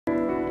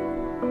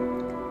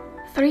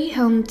3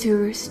 home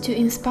tours to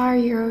inspire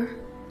you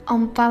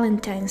on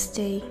Valentine's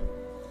Day.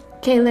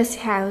 Kayla's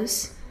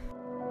house.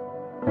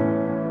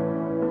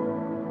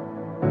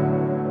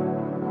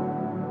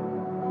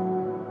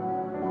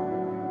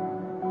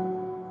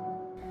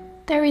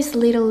 There is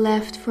little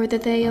left for the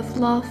day of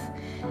love,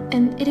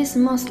 and it is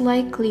most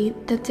likely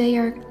that they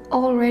are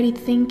already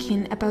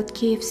thinking about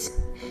gifts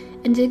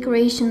and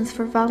decorations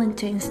for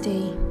Valentine's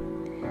Day.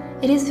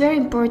 It is very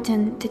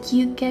important that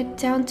you get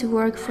down to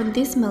work from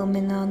this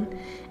moment on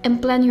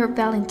and plan your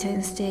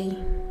Valentine's Day.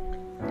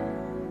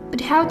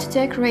 But how to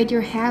decorate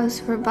your house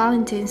for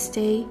Valentine's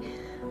Day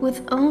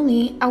with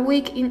only a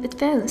week in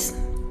advance?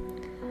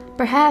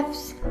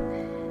 Perhaps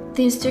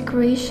these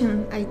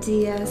decoration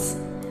ideas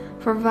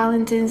for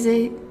Valentine's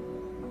Day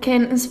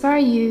can inspire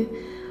you,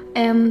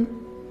 and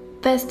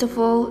best of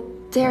all,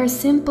 they are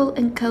simple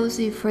and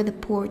cozy for the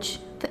porch,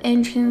 the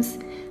entrance,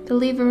 the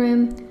living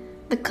room,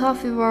 the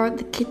coffee bar,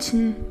 the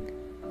kitchen,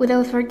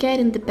 without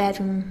forgetting the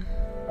bedroom.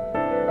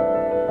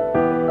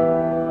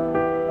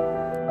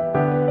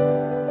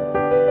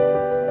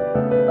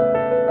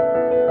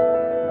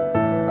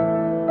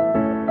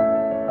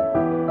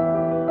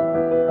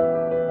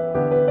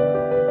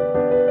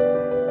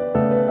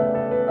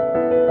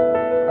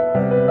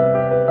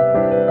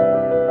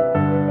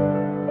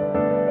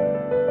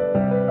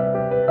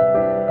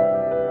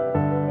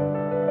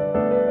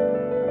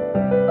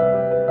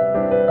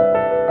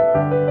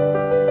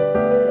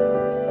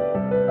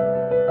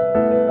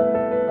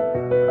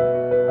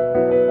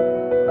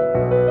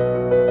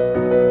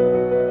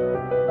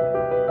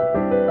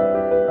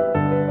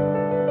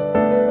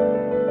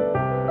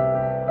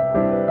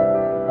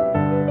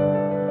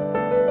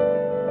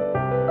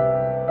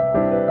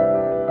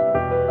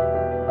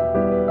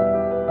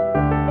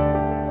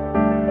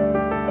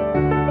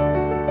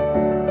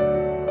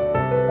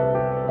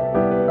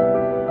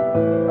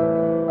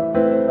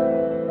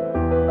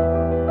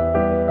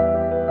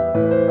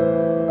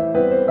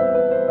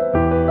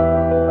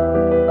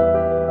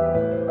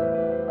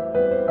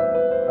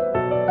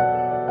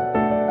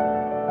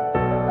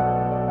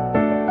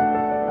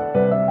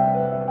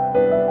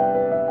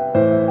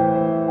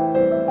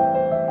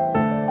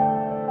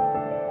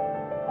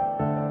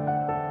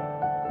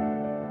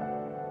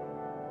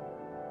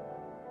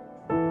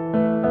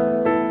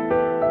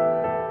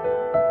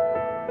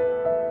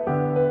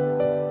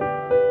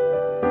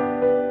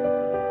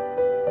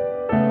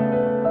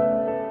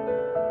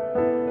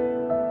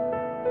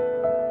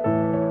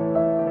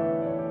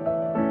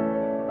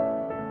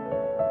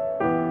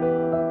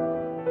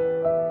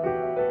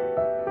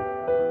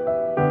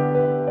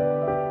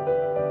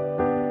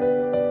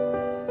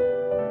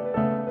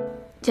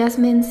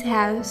 Yasmine's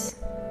house.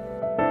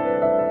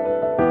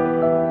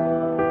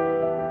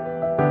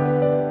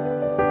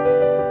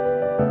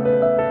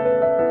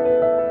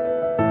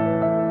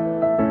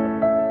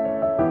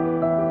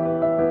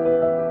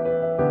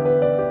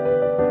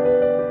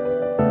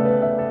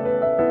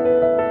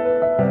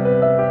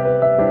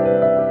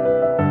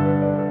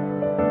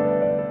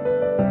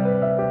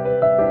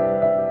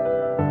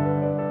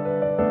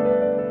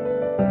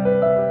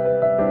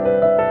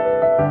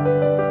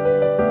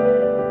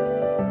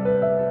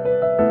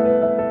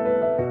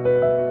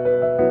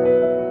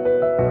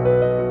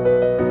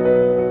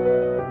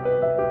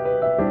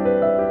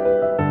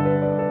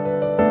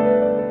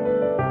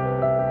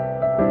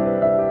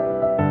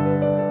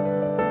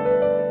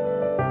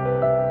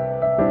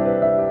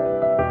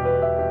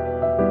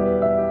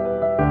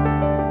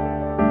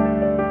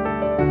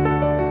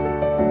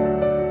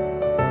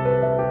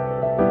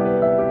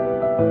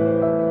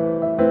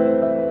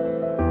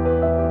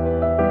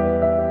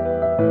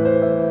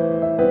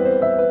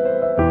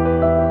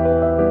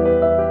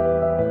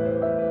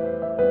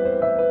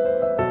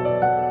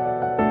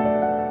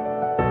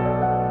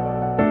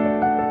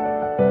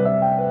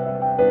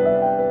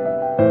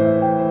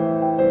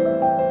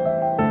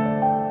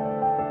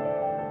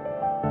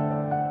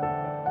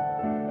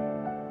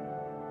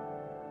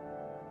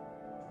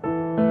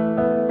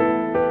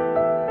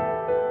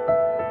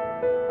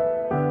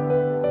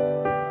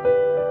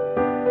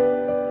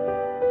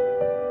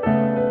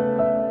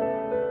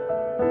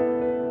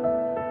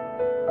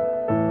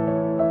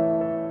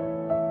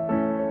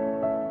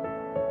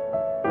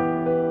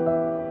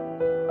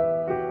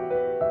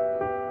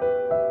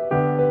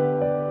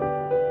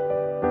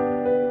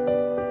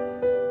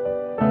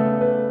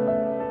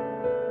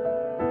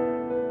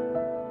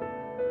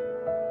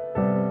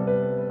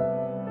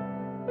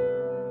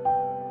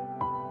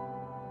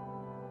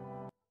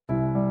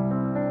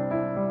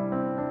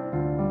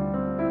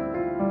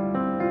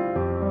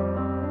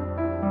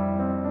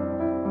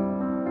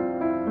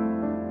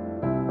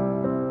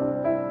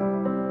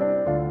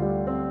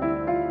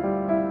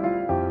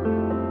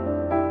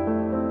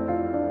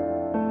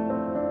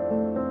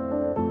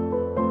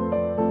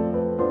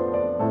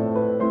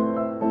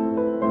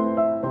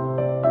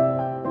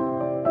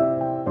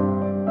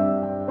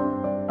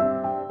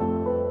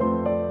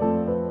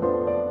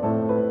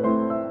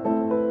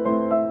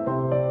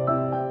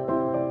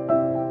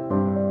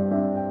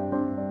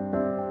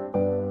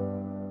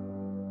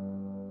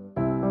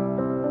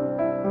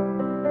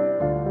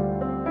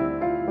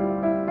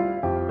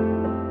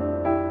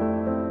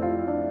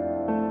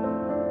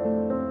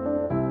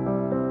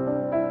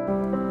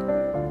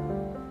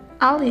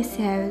 Ali's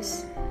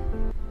house.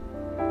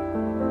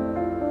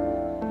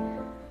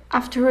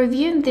 After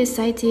reviewing these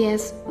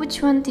ideas,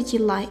 which one did you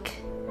like?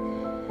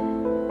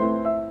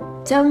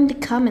 Tell in the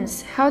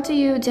comments, how do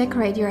you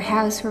decorate your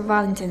house for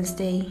Valentine's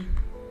Day?